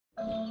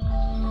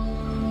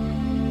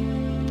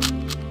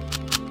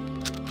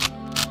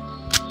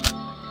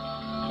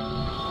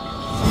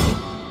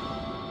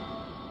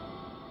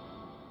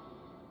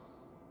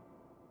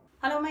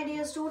my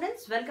dear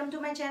students, welcome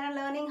to my channel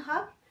Learning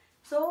Hub.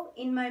 So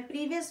in my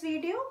previous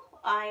video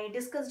I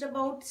discussed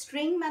about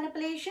string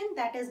manipulation,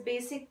 that is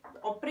basic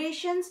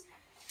operations.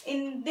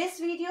 In this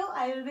video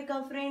I will be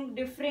covering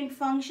different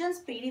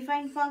functions,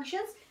 predefined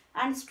functions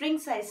and string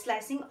size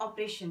slicing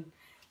operation.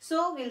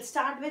 So we'll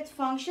start with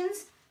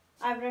functions.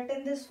 I've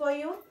written this for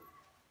you.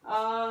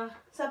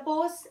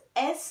 Suppose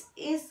S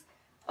is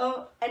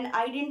an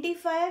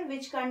identifier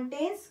which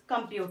contains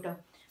computer.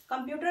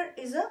 Computer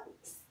is a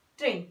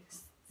string.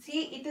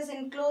 See, it is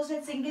enclosed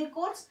in single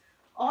quotes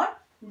or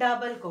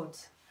double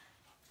quotes.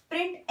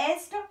 Print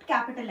S dot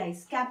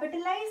capitalize.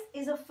 Capitalize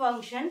is a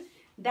function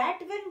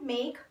that will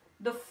make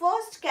the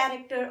first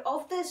character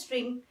of the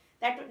string,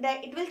 that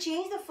it will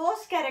change the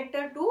first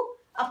character to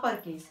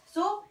uppercase.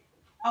 So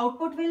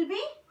output will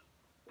be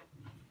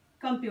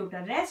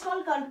computer. Rest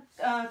all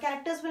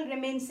characters will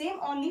remain same.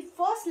 Only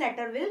first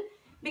letter will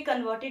be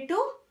converted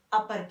to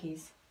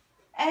uppercase.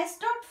 S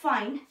dot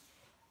find.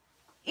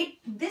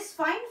 This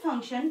find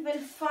function will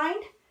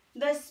find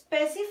the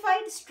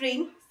specified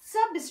string,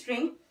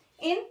 substring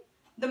in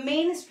the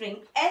main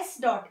string S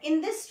dot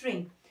in this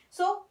string.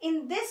 So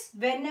in this,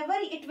 whenever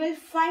it will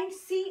find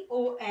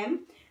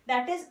COM,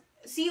 that is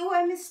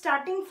COM is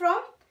starting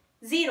from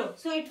 0.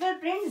 So it will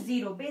print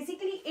 0.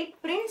 Basically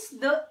it prints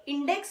the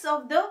index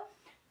of the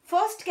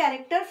first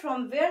character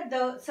from where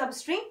the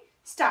substring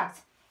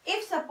starts.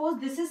 If suppose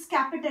this is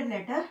capital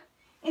letter,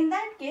 in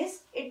that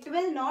case, it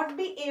will not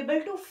be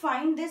able to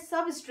find this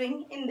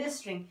substring in this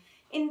string.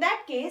 In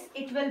that case,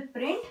 it will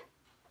print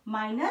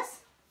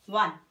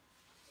 -1.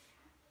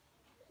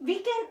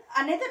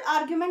 Another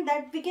argument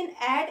that we can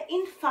add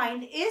in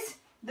find is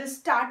the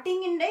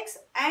starting index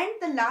and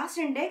the last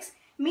index,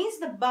 means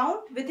the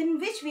bound within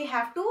which we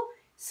have to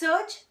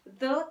search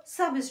the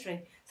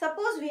substring.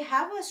 Suppose we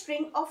have a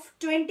string of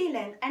 20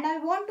 length and I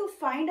want to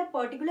find a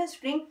particular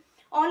string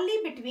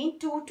only between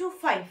 2 to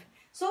 5.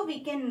 So we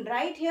can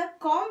write here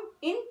com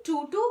in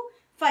 2 to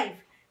 5.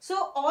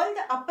 So all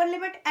the upper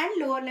limit and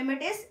lower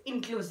limit is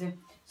inclusive.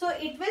 So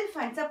it will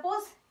find,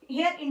 suppose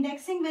here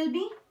indexing will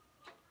be,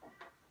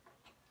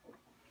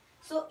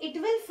 so it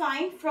will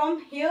find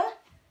from here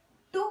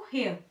to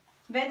here.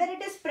 Whether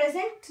it is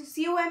present,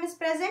 COM is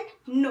present?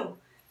 No.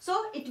 So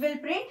it will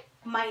print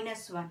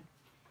 -1.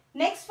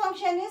 Next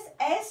function is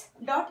S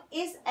dot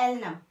is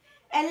lnum.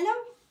 Lnum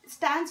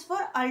stands for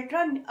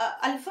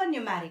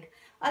alphanumeric.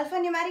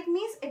 Alphanumeric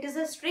means it is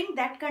a string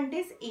that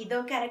contains either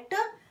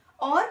character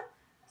or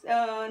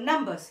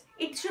numbers.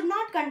 It should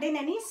not contain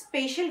any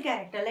special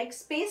character like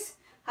space,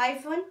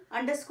 hyphen,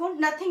 underscore,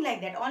 nothing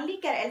like that. Only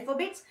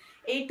alphabets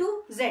A to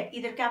Z,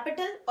 either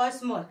capital or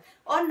small,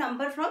 or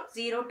number from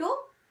 0 to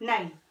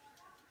 9.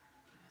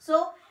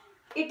 So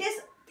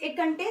it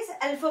contains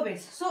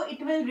alphabets. So it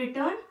will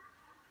return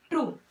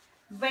true.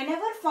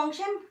 Whenever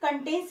function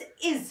contains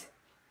is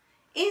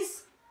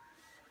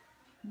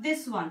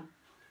this one,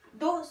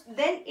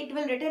 then it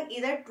will return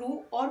either true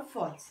or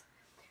false.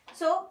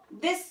 So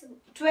this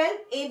 12,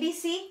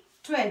 ABC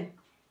 12,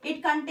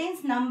 it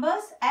contains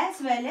numbers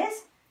as well as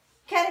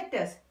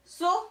characters.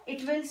 So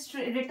it will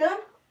return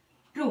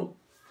true.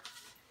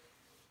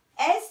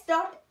 S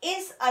dot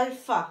is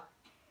alpha.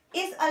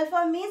 Is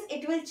alpha means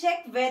it will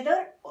check whether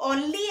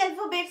only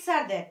alphabets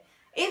are there.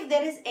 If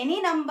there is any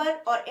number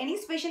or any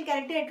special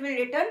character, it will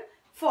return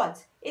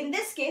false. In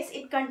this case,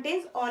 it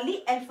contains only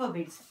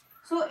alphabets.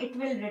 So it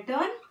will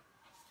return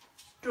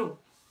true.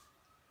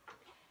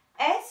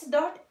 S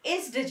dot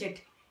is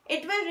digit.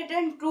 It will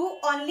return true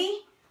only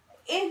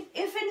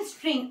if in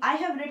string I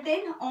have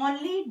written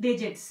only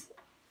digits.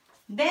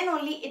 Then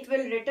only it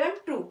will return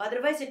true.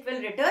 Otherwise it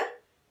will return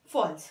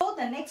false. So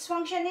the next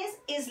function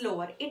is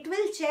lower. It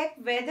will check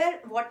whether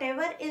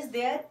whatever is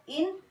there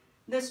in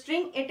the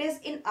string, it is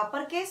in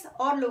uppercase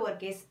or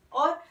lowercase.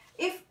 Or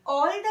if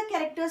all the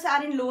characters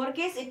are in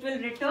lowercase, it will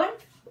return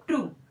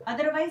true.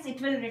 Otherwise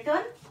it will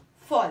return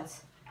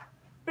false.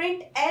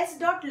 Print S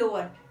dot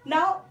lower.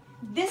 Now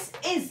this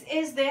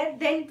is there,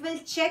 then it will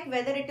check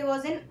whether it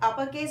was in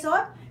uppercase or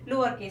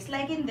lowercase.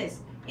 Like in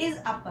this, is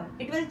upper.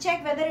 It will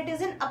check whether it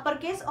is in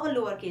uppercase or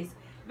lowercase.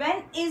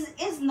 When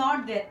is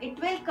not there, it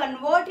will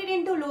convert it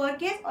into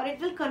lowercase or it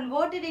will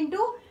convert it into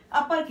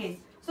uppercase.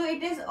 So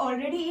it is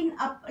already in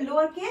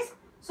lowercase,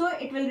 so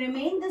it will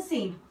remain the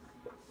same.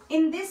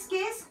 In this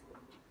case,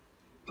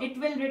 it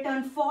will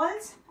return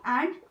false,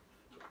 and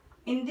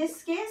in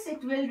this case,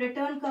 it will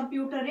return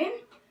computer in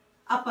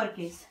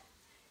uppercase.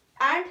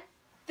 And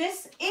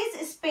this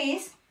is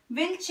space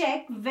will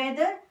check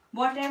whether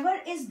whatever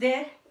is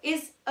there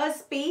is a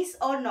space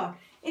or not.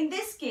 In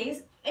this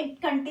case,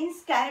 it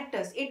contains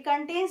characters, it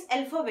contains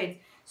alphabets,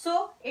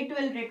 so it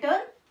will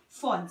return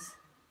false.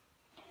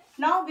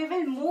 Now we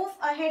will move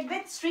ahead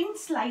with string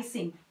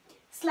slicing.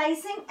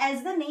 Slicing,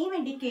 as the name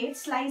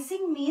indicates,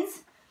 slicing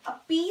means a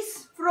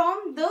piece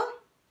from the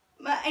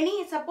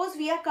suppose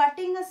we are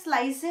cutting a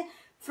slice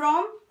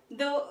from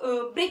the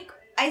brick,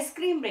 ice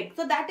cream brick.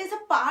 So that is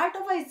a part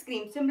of ice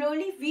cream.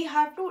 Similarly,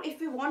 if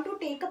we want to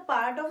take a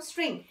part of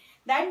string,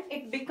 then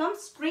it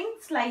becomes string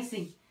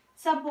slicing.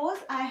 Suppose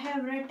I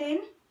have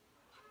written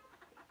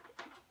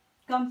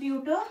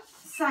computer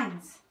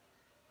science.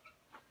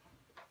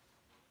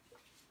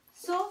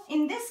 So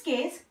in this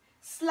case,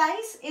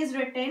 slice is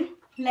written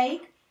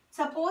like,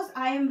 suppose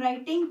I am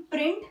writing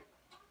print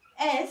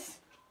S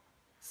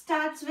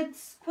starts with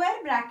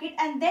square bracket,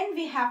 and then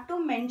we have to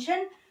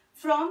mention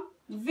from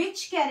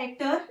which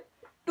character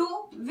to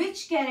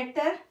which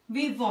character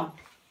we want.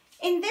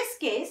 In this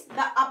case,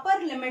 the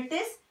upper limit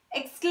is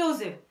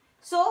exclusive.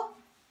 So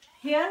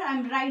here I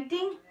am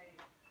writing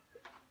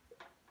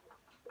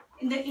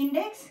in the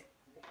index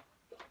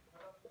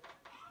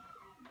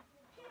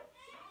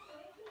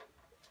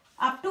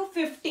up to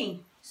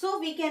 15. So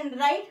we can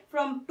write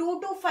from 2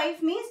 to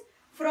 5 means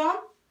from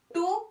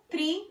 2,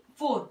 3,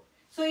 4.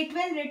 So it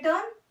will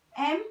return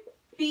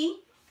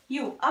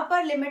MPU.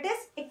 Upper limit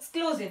is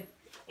exclusive.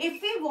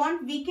 If we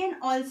want, we can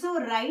also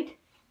write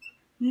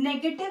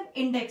negative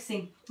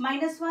indexing.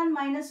 -1,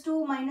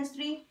 -2,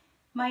 -3,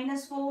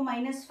 -4,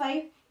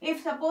 -5.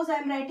 If suppose I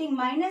am writing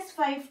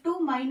 -5 to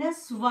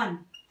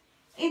 -1.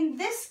 In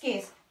this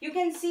case, you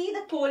can see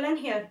the colon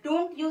here.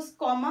 Don't use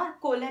comma.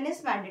 Colon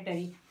is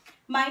mandatory.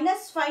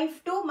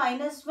 -5 to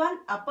 -1,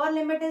 upper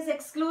limit is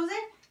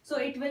exclusive. So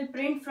it will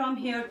print from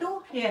here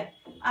to here.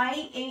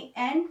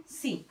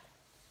 IANC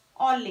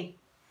only.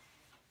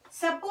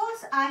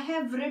 Suppose I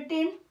have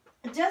written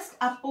just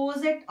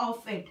opposite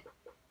of it.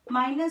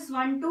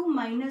 -1 to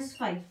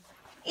 -5.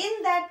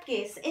 In that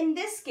case, in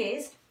this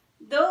case,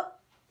 the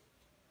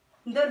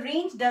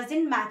range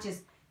doesn't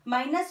matches.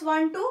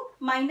 -1 to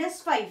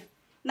 -5.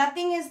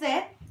 Nothing is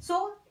there.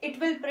 So it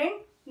will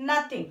print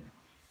nothing.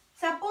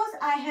 Suppose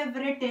I have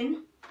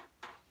written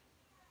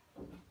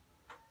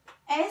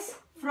S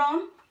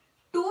from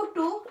 2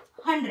 to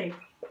 100.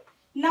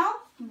 Now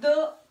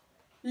the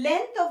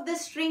length of the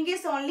string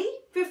is only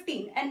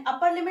 15 and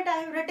upper limit I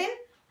have written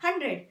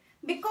 100.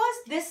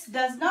 Because this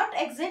does not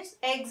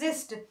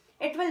exist,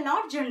 it will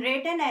not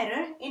generate an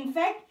error. In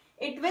fact,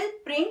 it will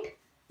print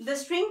the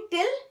string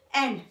till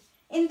end.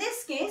 In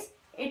this case,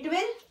 it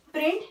will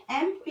print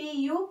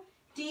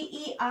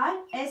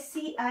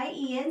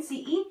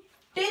MPUTERSCIENCE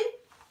till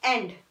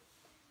end.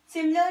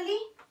 Similarly,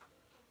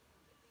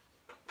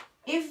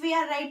 if we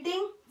are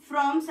writing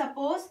from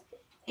suppose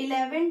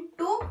 11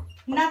 to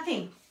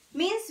nothing,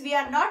 means we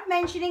are not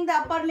mentioning the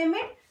upper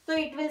limit, so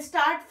it will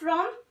start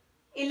from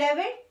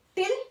 11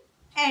 till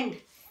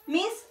end,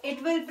 means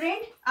it will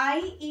print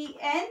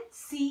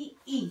IENCE.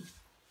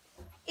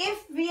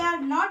 If we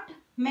are not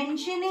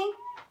mentioning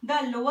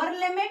the lower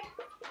limit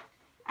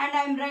and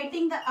I am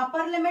writing the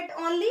upper limit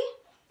only,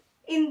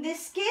 in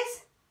this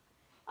case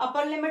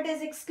upper limit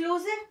is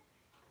exclusive.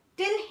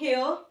 Till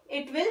here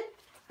it will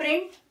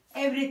print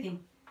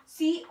everything.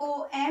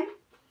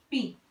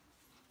 COMP.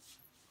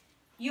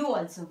 U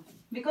also,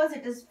 because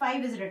it is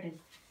 5 is written.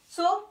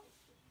 So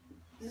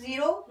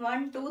 0,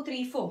 1, 2,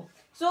 3, 4.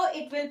 So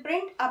it will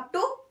print up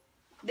to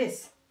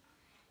this.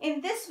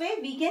 In this way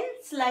we can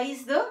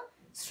slice the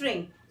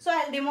string. So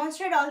I'll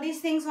demonstrate all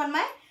these things on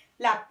my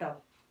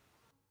laptop.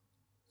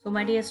 So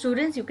my dear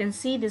students, you can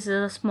see this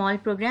is a small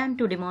program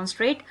to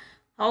demonstrate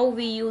how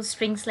we use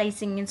string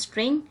slicing in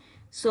string.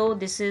 So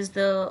this is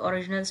the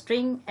original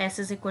string. S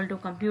is equal to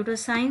computer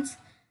science.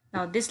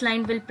 Now this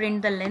line will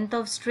print the length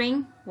of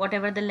string,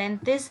 whatever the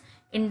length is.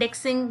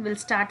 Indexing will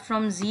start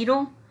from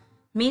 0,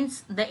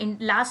 means the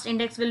last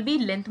index will be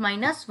length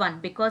minus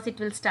 1 because it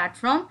will start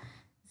from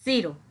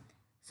 0.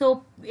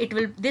 So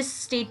this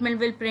statement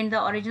will print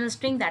the original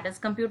string, that is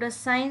computer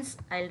science.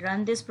 I'll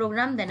run this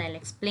program, then I'll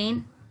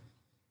explain.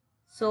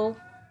 So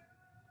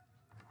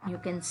you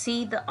can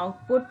see the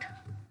output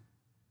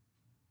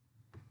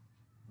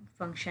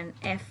function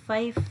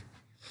F5.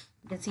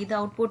 You can see the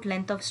output,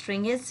 length of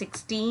string is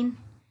 16,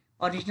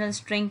 original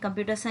string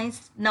computer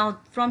science. Now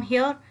from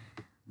here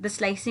the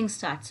slicing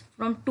starts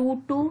from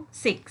 2 to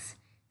 6.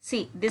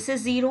 See, this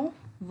is 0,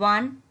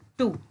 1,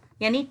 2.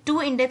 Yani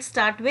 2 index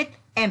start with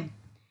M.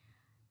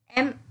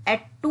 M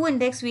at 2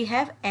 index we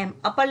have M.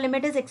 Upper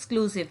limit is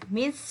exclusive,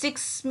 means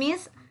 6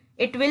 means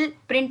it will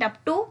print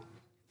up to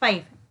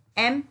 5.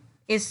 M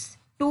is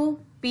 2,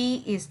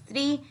 P is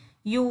 3,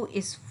 U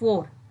is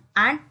 4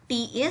 and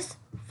T is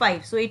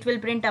 5. So it will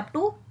print up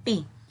to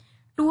T.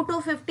 2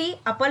 to 50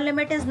 upper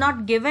limit is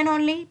not given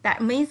only.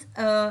 That means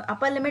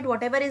upper limit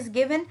whatever is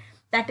given,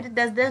 that it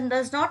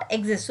does not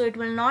exist. So it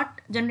will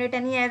not generate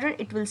any error.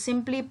 It will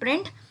simply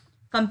print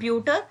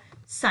computer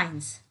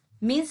science.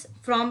 Means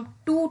from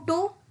 2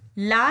 to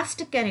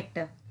last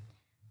character.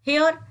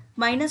 Here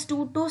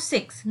 -2 to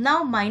 6.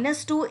 Now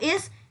 -2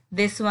 is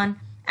this one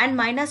and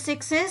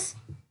 -6 is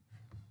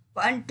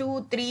 1,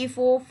 2, 3,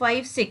 4,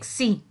 5, 6.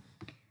 See,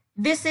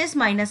 this is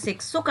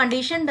 -6. So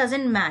condition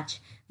doesn't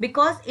match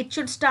because it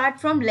should start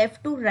from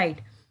left to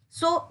right.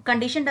 So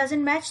condition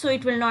doesn't match, so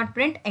it will not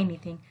print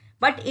anything.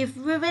 But if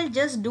we will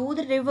just do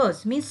the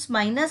reverse, means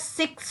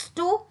 -6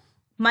 to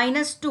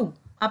 -2,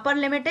 upper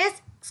limit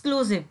is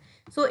exclusive.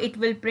 So it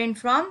will print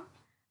from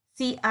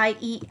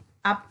CIE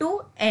up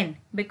to N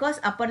because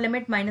upper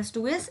limit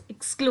 -2 is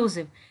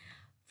exclusive.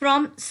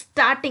 From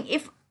starting,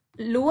 if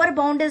lower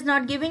bound is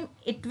not giving,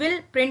 it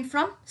will print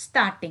from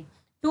starting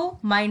to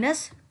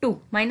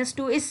 2. Minus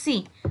 2 is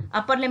C.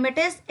 Upper limit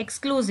is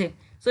exclusive.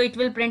 So it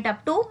will print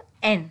up to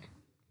N.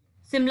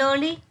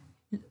 Similarly,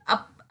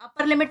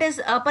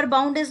 upper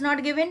bound is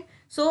not given.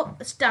 So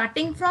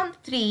starting from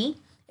 3,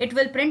 it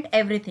will print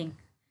everything.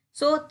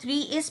 So 3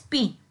 is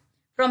P.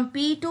 From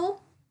P to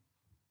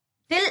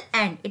till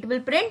N, it will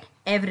print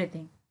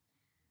everything.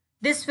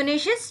 This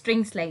finishes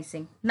string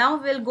slicing.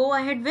 Now we'll go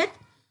ahead with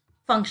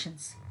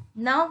functions.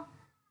 Now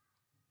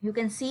you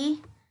can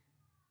see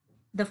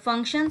the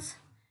functions.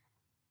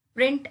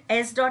 Print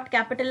s dot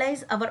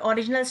capitalize. Our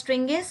original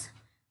string is,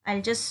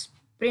 I'll just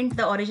print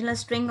the original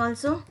string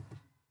also.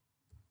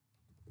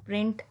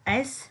 Print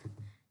s.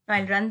 Now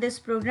I'll run this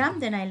program,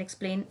 then I'll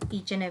explain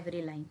each and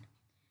every line.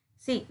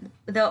 See,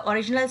 the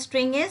original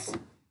string is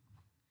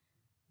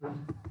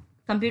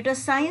computer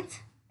science.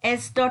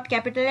 S dot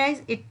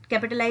capitalize, it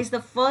capitalize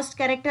the first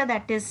character,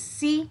 that is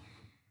C.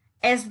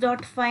 S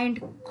dot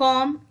find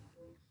com.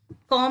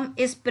 Com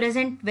is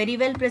present, very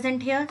well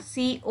present here.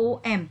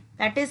 COM,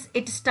 that is,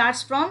 it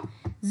starts from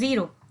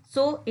 0,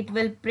 so it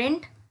will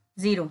print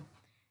 0.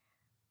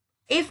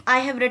 If I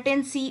have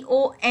written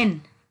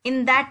CON,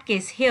 in that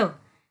case here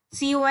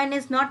CON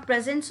is not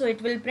present, so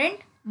it will print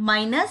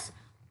minus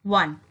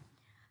 1.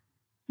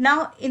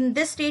 Now in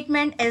this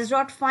statement, s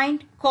dot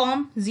find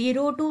com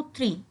 0 to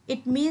 3,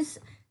 it means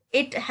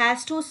it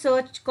has to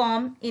search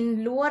com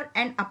in lower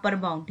and upper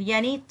bound,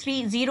 yani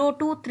 0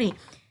 to 3,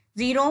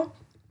 0,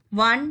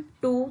 1,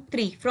 2,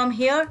 3. From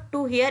here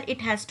to here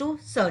it has to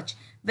search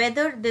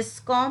whether this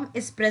com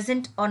is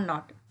present or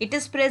not. It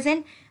is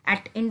present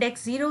at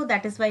index 0,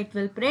 that is why it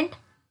will print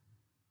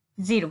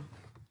 0.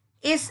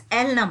 Is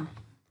lnum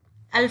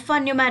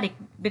alphanumeric?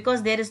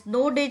 Because there is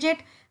no digit,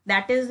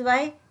 that is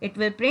why it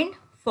will print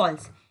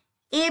false.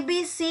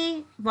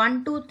 ABC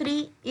 1, 2,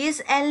 3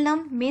 is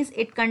lnum, means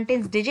it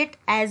contains digit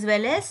as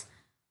well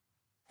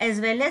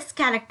as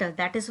character,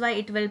 that is why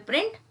it will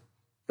print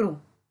true.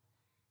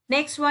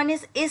 Next one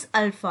is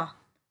alpha.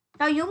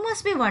 Now you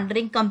must be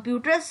wondering,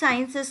 computer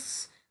science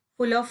is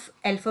full of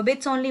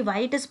alphabets only, why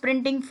it is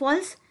printing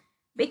false?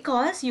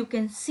 Because you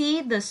can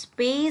see the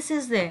space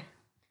is there.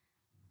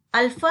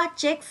 Alpha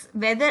checks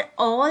whether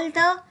all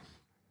the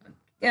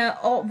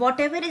or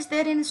whatever is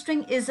there in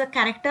string is a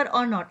character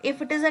or not.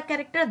 If it is a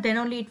character, then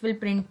only it will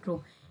print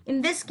true.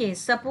 In this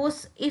case,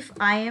 suppose if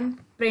I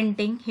am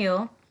printing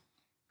here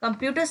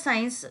computer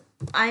science,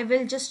 I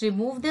will just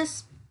remove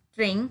this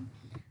string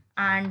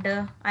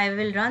and I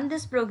will run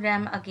this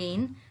program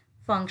again,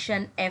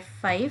 function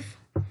F5.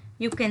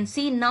 You can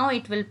see now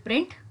it will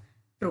print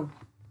true.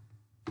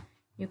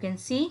 You can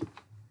see it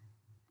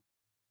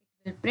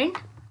will print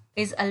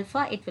is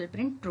alpha, it will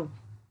print true.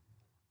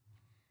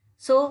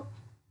 So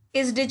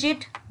is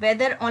digit,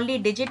 whether only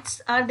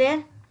digits are there.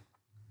 You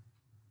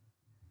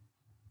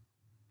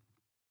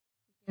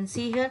can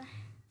see here,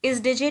 is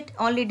digit,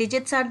 only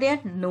digits are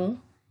there? No.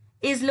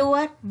 Is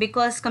lower,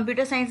 because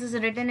computer science is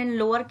written in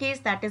lower case,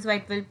 that is why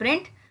it will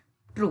print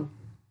true.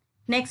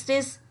 Next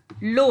is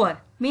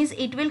lower, means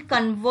it will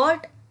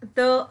convert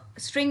the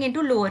string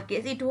into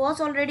lowercase. It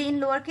was already in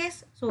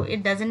lowercase, so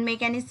it doesn't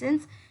make any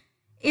sense.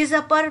 Is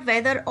upper,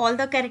 whether all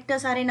the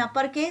characters are in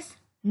uppercase?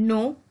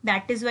 No,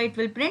 that is why it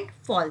will print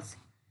false.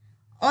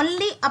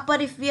 Only upper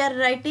if we are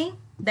writing,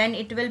 then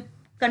it will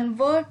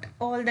convert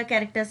all the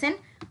characters in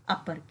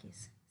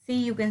uppercase. See,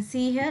 you can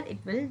see here, it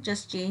will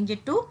just change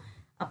it to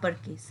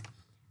uppercase.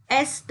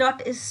 S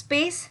dot is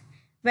space,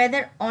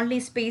 whether only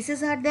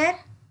spaces are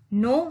there?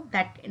 No,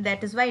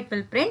 that is why it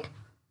will print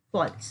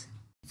false.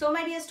 So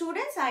my dear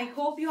students, I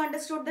hope you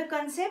understood the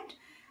concept.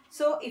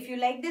 So if you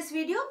like this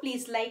video,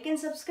 please like and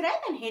subscribe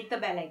and hit the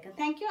bell icon.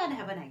 Thank you and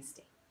have a nice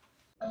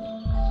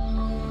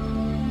day.